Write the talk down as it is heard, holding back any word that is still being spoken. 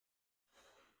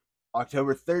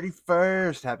October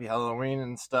 31st. Happy Halloween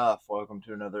and stuff. Welcome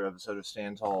to another episode of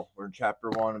Stand Tall. We're in chapter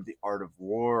 1 of The Art of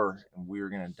War, and we're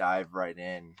going to dive right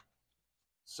in.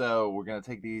 So, we're going to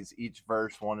take these each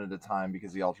verse one at a time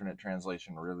because the alternate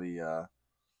translation really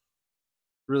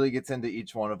gets into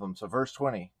each one of them. So, verse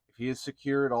 20. If he is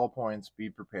secure at all points, be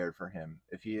prepared for him.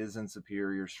 If he is in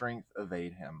superior strength,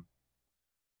 evade him.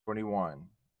 21.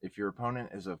 If your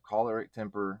opponent is of choleric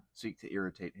temper, seek to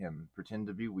irritate him. Pretend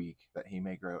to be weak, that he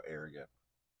may grow arrogant.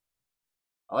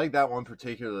 I like that one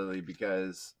particularly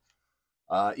because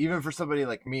even for somebody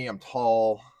like me, I'm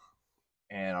tall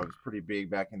and I was pretty big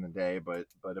back in the day, but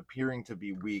appearing to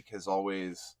be weak has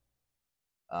always,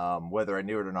 whether I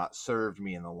knew it or not, served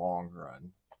me in the long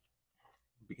run.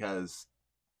 Because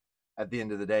at the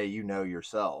end of the day, you know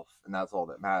yourself, and that's all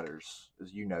that matters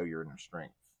is you know your inner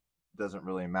strength. It doesn't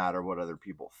really matter what other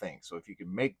people think. So if you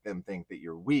can make them think that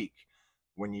you're weak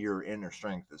when your inner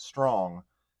strength is strong,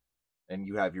 and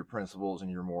you have your principles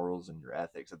and your morals and your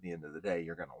ethics, at the end of the day,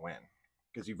 you're going to win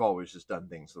because you've always just done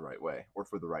things the right way or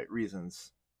for the right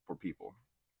reasons for people.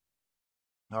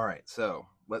 All right, so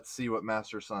let's see what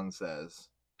Master Sun says.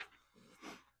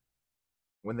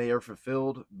 When they are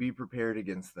fulfilled, be prepared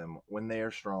against them. When they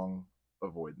are strong,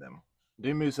 avoid them.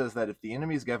 Dumu says that if the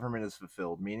enemy's government is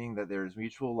fulfilled, meaning that there is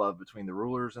mutual love between the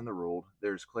rulers and the ruled,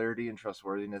 there is clarity and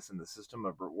trustworthiness in the system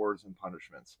of rewards and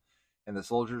punishments, and the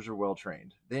soldiers are well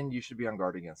trained, then you should be on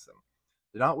guard against them.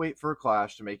 Do not wait for a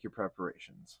clash to make your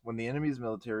preparations. When the enemy's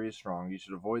military is strong, you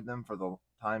should avoid them for the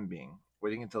time being,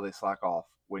 waiting until they slack off,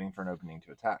 waiting for an opening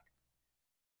to attack.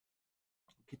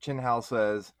 Kitchen Hal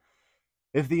says,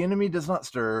 if the enemy does not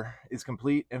stir, is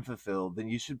complete and fulfilled, then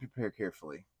you should prepare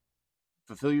carefully.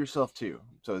 Fulfill yourself too,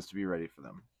 so as to be ready for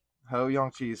them. Ho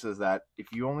Yongchi says that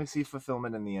if you only see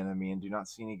fulfillment in the enemy and do not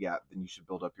see any gap, then you should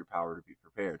build up your power to be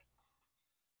prepared.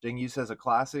 Jing Yu says a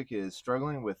classic is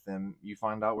struggling with them, you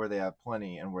find out where they have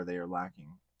plenty and where they are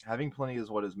lacking. Having plenty is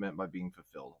what is meant by being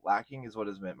fulfilled. Lacking is what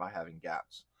is meant by having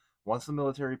gaps. Once the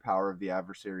military power of the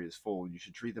adversary is full, you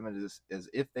should treat them as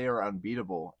if they are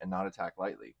unbeatable and not attack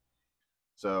lightly.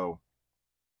 So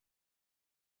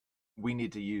we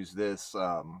need to use this,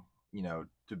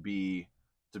 to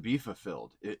be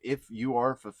fulfilled. If you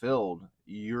are fulfilled,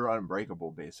 you're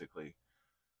unbreakable, basically.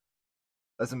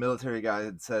 As a military guy,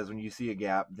 it says when you see a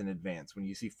gap, then advance. When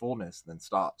you see fullness, then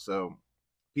stop. So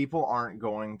people aren't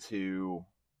going to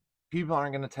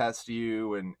test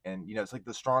you, and it's like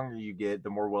the stronger you get, the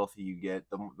more wealthy you get,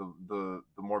 the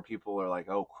more people are like,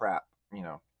 oh crap,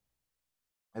 and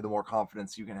the more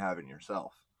confidence you can have in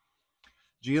yourself.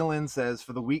 GLN says,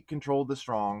 for the weak control the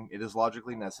strong, it is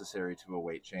logically necessary to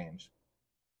await change.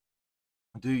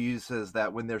 Du Yu says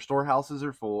that when their storehouses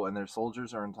are full and their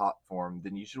soldiers are in top form,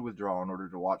 then you should withdraw in order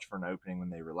to watch for an opening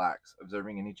when they relax,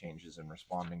 observing any changes and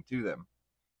responding to them.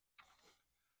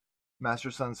 Master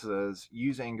Sun says,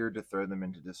 use anger to throw them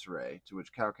into disarray, to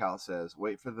which Cao Cao says,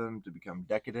 wait for them to become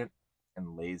decadent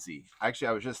and lazy. Actually,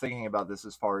 I was just thinking about this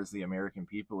as far as the American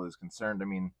people is concerned. I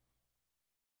mean,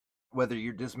 whether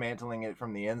you're dismantling it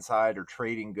from the inside or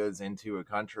trading goods into a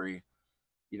country,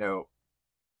 you know,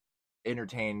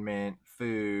 entertainment,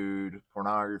 food,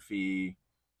 pornography,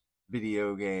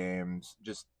 video games,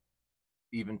 just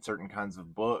even certain kinds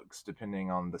of books,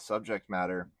 depending on the subject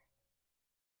matter.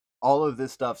 All of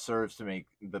this stuff serves to make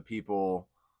the people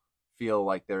feel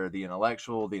like they're the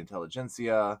intellectual, the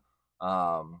intelligentsia,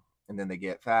 and then they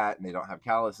get fat and they don't have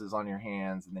calluses on your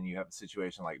hands, and then you have a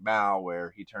situation like Mao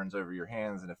where he turns over your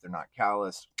hands, and if they're not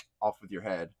calloused, off with your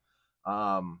head.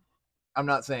 I'm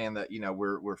not saying that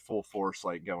we're full force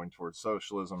like going towards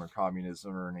socialism or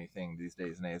communism or anything these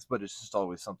days and age, but it's just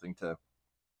always something to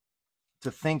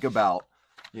think about.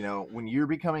 When you're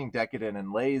becoming decadent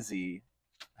and lazy,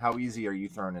 how easy are you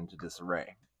thrown into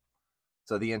disarray?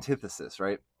 So the antithesis,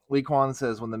 right? Li Quan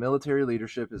says, when the military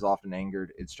leadership is often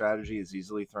angered, its strategy is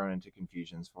easily thrown into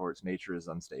confusions, for its nature is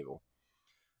unstable.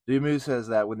 Du Mu says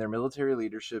that when their military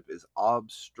leadership is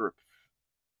obstreperous,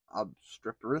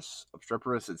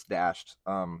 it's dashed.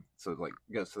 So like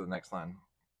goes to the next line.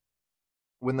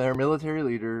 When their military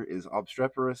leader is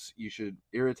obstreperous, you should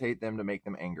irritate them to make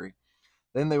them angry.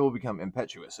 Then they will become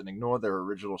impetuous and ignore their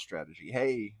original strategy.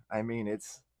 Hey, I mean,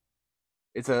 it's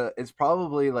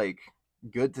probably like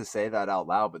good to say that out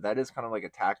loud, but that is kind of like a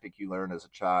tactic you learn as a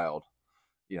child.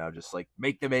 Just like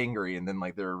make them angry, and then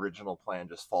like their original plan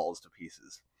just falls to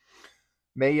pieces.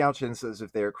 Mei Yao Chen says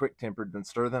if they are quick-tempered, then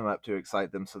stir them up to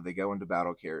excite them so they go into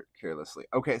battle carelessly.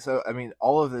 Okay, so I mean,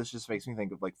 all of this just makes me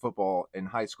think of like football in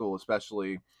high school,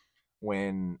 especially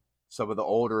when some of the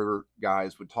older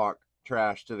guys would talk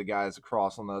trash to the guys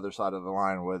across on the other side of the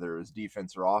line, whether it was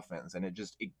defense or offense, and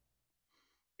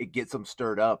it gets them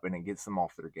stirred up and it gets them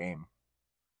off their game.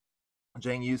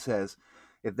 Zhang Yu says,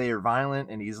 if they are violent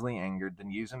and easily angered,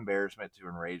 then use embarrassment to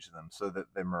enrage them so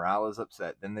that their morale is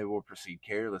upset. Then they will proceed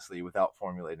carelessly without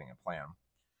formulating a plan.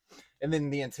 And then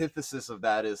the antithesis of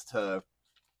that is to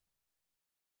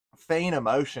feign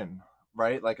emotion,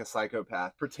 right? Like a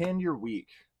psychopath. Pretend you're weak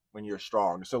when you're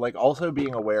strong. So, like, also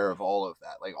being aware of all of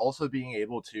that, like, also being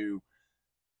able to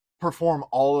perform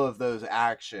all of those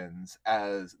actions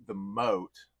as the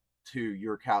moat to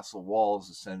your castle walls,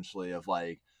 essentially, of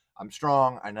like, I'm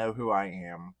strong, I know who I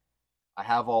am, I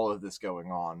have all of this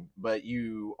going on, but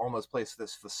you almost place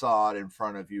this facade in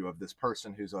front of you of this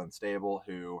person who's unstable,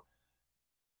 who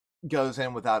goes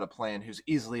in without a plan, who's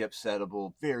easily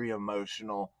upsettable, very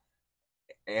emotional.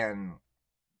 And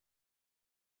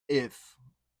if,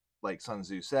 like Sun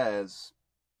Tzu says,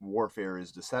 warfare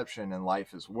is deception and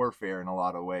life is warfare in a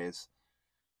lot of ways,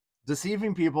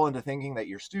 deceiving people into thinking that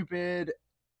you're stupid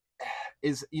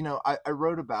is, I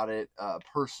wrote about it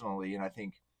personally, and I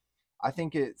think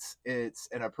it's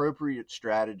an appropriate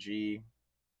strategy,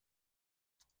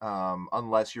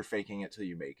 unless you're faking it till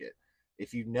you make it.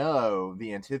 If you know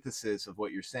the antithesis of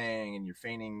what you're saying and you're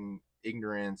feigning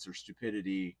ignorance or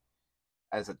stupidity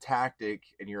as a tactic,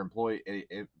 and you're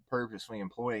purposely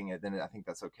employing it, then I think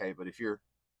that's okay. But if you're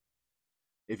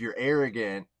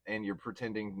arrogant and you're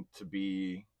pretending to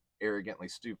be arrogantly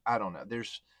stupid, I don't know.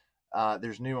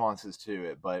 There's nuances to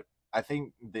it, but I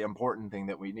think the important thing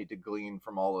that we need to glean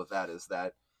from all of that is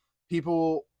that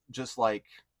people, just like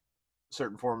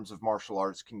certain forms of martial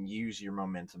arts, can use your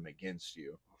momentum against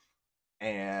you.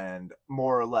 And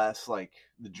more or less like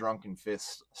the drunken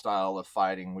fist style of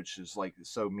fighting, which is like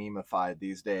so memeified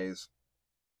these days.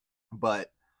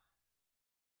 But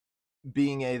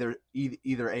being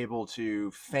either able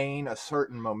to feign a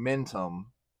certain momentum,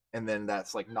 and then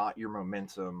that's like not your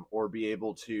momentum, or be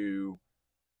able to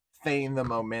feign the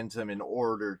momentum in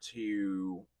order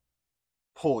to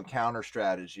pull a counter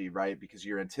strategy, right? Because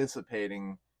you're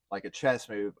anticipating like a chess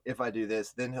move. If I do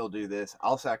this, then he'll do this.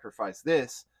 I'll sacrifice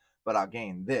this, but I'll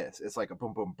gain this. It's like a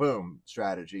boom, boom, boom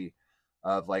strategy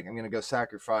of like, I'm going to go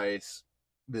sacrifice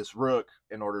this rook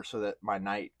in order so that my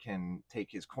knight can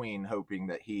take his queen, hoping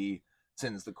that he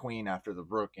sends the queen after the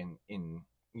rook,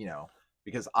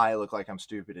 because I look like I'm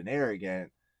stupid and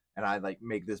arrogant, and I like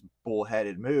make this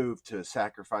bullheaded move to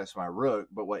sacrifice my rook.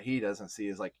 But what he doesn't see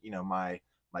is like, my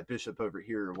bishop over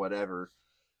here or whatever.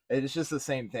 It's just the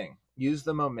same thing. Use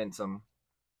the momentum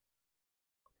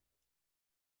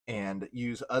and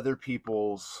use other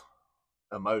people's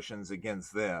emotions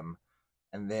against them,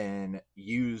 and then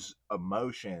use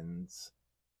emotions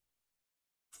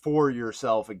for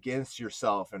yourself against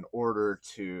yourself in order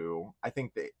to, I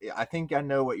think I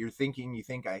know what you're thinking, you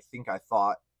think I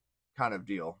thought kind of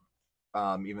deal.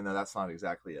 Even though that's not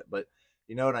exactly it, but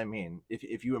you know what I mean.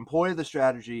 If you employ the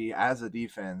strategy as a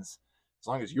defense, as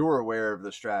long as you're aware of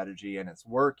the strategy and it's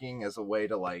working as a way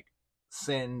to like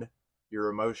send your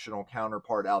emotional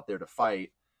counterpart out there to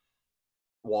fight,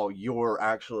 while you're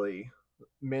actually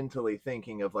mentally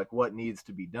thinking of like what needs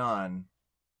to be done,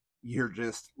 you're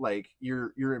just like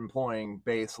you're employing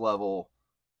base level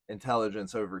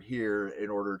intelligence over here in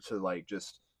order to like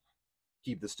just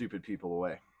keep the stupid people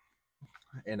away,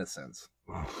 in a sense.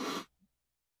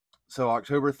 So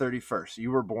October 31st,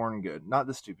 you were born good. Not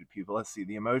the stupid people. Let's see.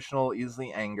 The emotional,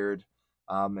 easily angered,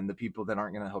 and the people that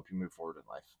aren't going to help you move forward in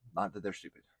life. Not that they're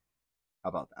stupid. How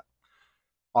about that?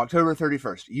 October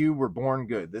 31st, you were born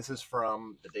good. This is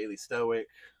from the Daily Stoic,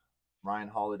 Ryan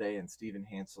Holiday and Stephen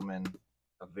Hanselman.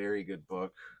 A very good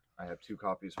book. I have 2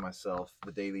 copies myself.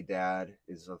 The Daily Dad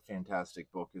is a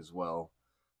fantastic book as well.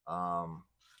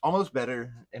 Almost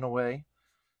better in a way,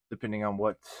 depending on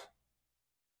what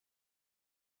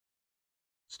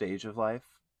stage of life,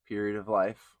 period of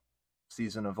life,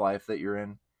 season of life that you're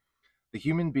in. The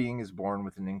human being is born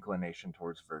with an inclination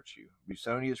towards virtue.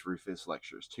 Busonius Rufus,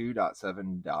 Lectures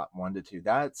 2.7.1-2.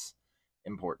 That's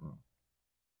important.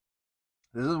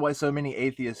 This is why so many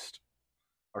atheists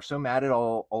are so mad at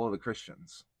all of the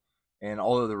Christians and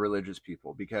all of the religious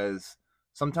people, because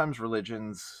sometimes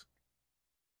religions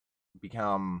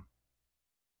become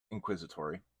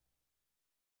inquisitory,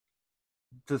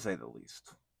 to say the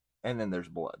least. And then there's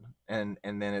blood. And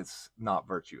then it's not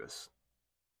virtuous.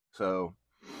 So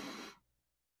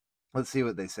let's see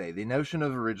what they say. The notion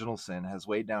of original sin has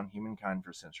weighed down humankind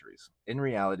for centuries. In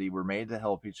reality, we're made to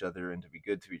help each other and to be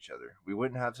good to each other. We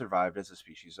wouldn't have survived as a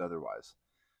species otherwise.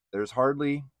 There's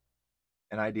hardly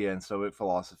an idea in Stoic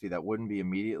philosophy that wouldn't be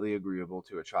immediately agreeable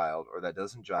to a child, or that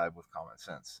doesn't jive with common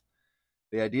sense.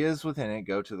 The ideas within it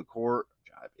go to the core.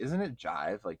 Jive. Isn't it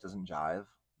jive? Like, doesn't jive?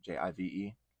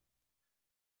 Jive?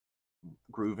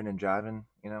 grooving and jiving,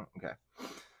 Okay.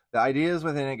 The ideas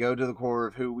within it go to the core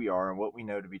of who we are and what we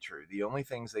know to be true. The only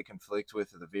things they conflict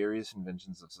with are the various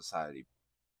inventions of society,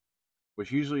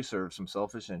 which usually serve some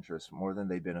selfish interests more than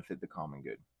they benefit the common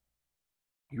good.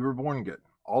 You were born good.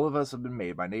 All of us have been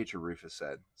made by nature, Rufus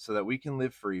said, so that we can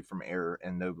live free from error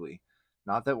and nobly.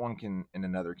 Not that one can and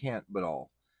another can't, but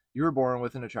all. You were born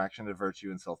with an attraction to virtue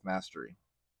and self mastery,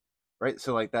 right?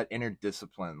 So, like that inner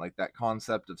discipline, like that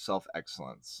concept of self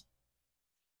excellence.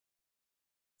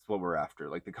 It's what we're after.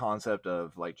 Like the concept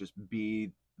of like just be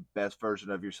the best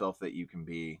version of yourself that you can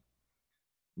be,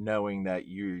 knowing that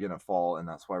you're going to fall. And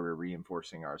that's why we're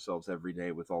reinforcing ourselves every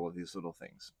day with all of these little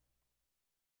things.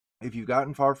 If you've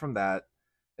gotten far from that,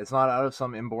 it's not out of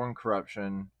some inborn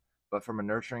corruption, but from a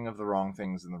nurturing of the wrong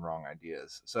things and the wrong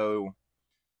ideas. So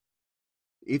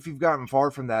if you've gotten far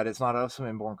from that, it's not out of some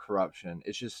inborn corruption.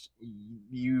 It's just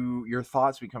your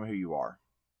thoughts become who you are.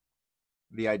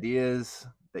 The ideas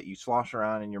that you slosh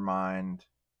around in your mind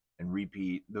and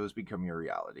repeat, those become your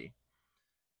reality.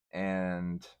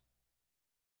 And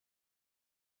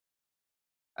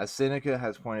as Seneca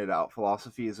has pointed out,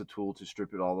 philosophy is a tool to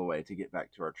strip it all away to get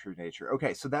back to our true nature.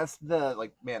 Okay, so that's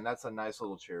that's a nice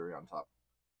little cherry on top.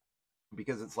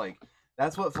 Because it's like,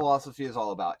 that's what philosophy is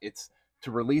all about. It's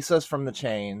to release us from the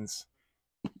chains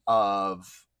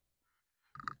of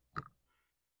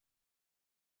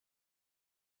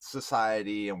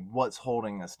society and what's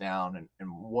holding us down and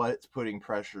what's putting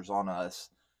pressures on us.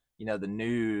 The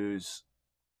news,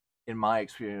 in my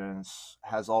experience,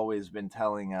 has always been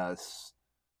telling us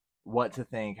what to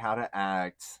think, how to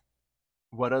act,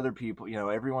 what other people,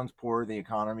 everyone's poor, the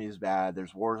economy is bad,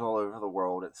 there's wars all over the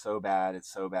world, it's so bad,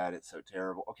 it's so bad, it's so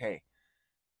terrible. Okay.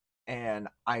 And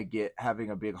I get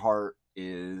having a big heart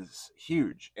is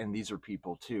huge, and these are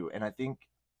people too. And I think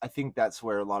that's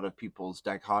where a lot of people's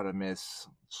dichotomous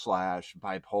slash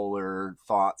bipolar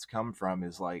thoughts come from,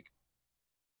 is like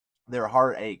their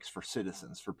heart aches for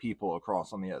citizens, for people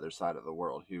across on the other side of the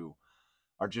world who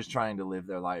are just trying to live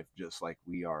their life just like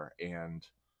we are, and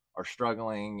are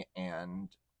struggling and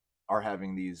are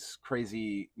having these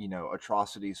crazy,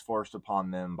 atrocities forced upon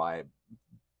them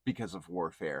because of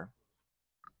warfare.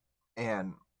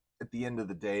 And at the end of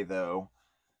the day, though,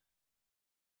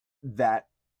 that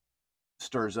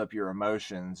stirs up your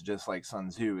emotions, just like Sun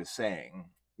Tzu is saying.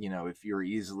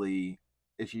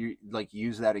 If you like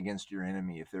use that against your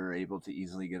enemy, if they're able to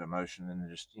easily get emotion, and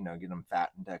just get them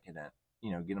fat and decadent,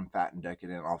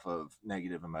 off of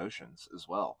negative emotions as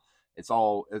well. It's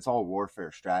all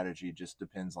warfare strategy. It just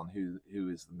depends on who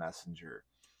is the messenger.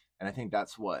 And I think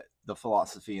that's what the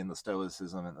philosophy and the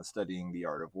stoicism and the studying the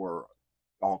art of war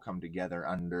all come together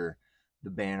under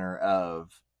the banner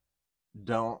of,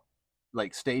 don't,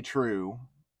 like, stay true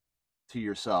to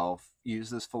yourself,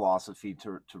 use this philosophy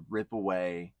to rip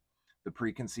away the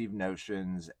preconceived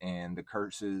notions and the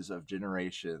curses of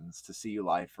generations, to see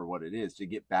life for what it is, to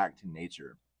get back to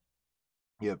nature.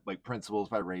 You have like Principles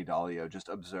by Ray Dalio, just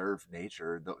observe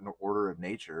nature, the order of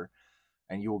nature,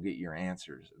 and you will get your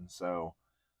answers. And so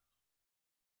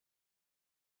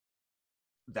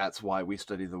that's why we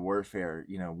study the warfare.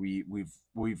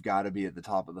 We've got to be at the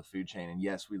top of the food chain. And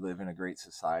yes, we live in a great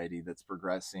society that's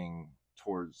progressing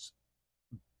towards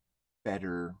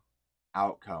better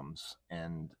outcomes,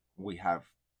 and we have,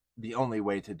 the only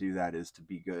way to do that is to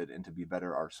be good and to be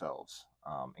better ourselves,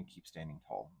 and keep standing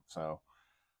tall. So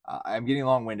I'm getting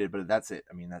long-winded, but that's it.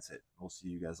 That's it. We'll see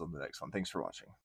you guys on the next one. Thanks for watching.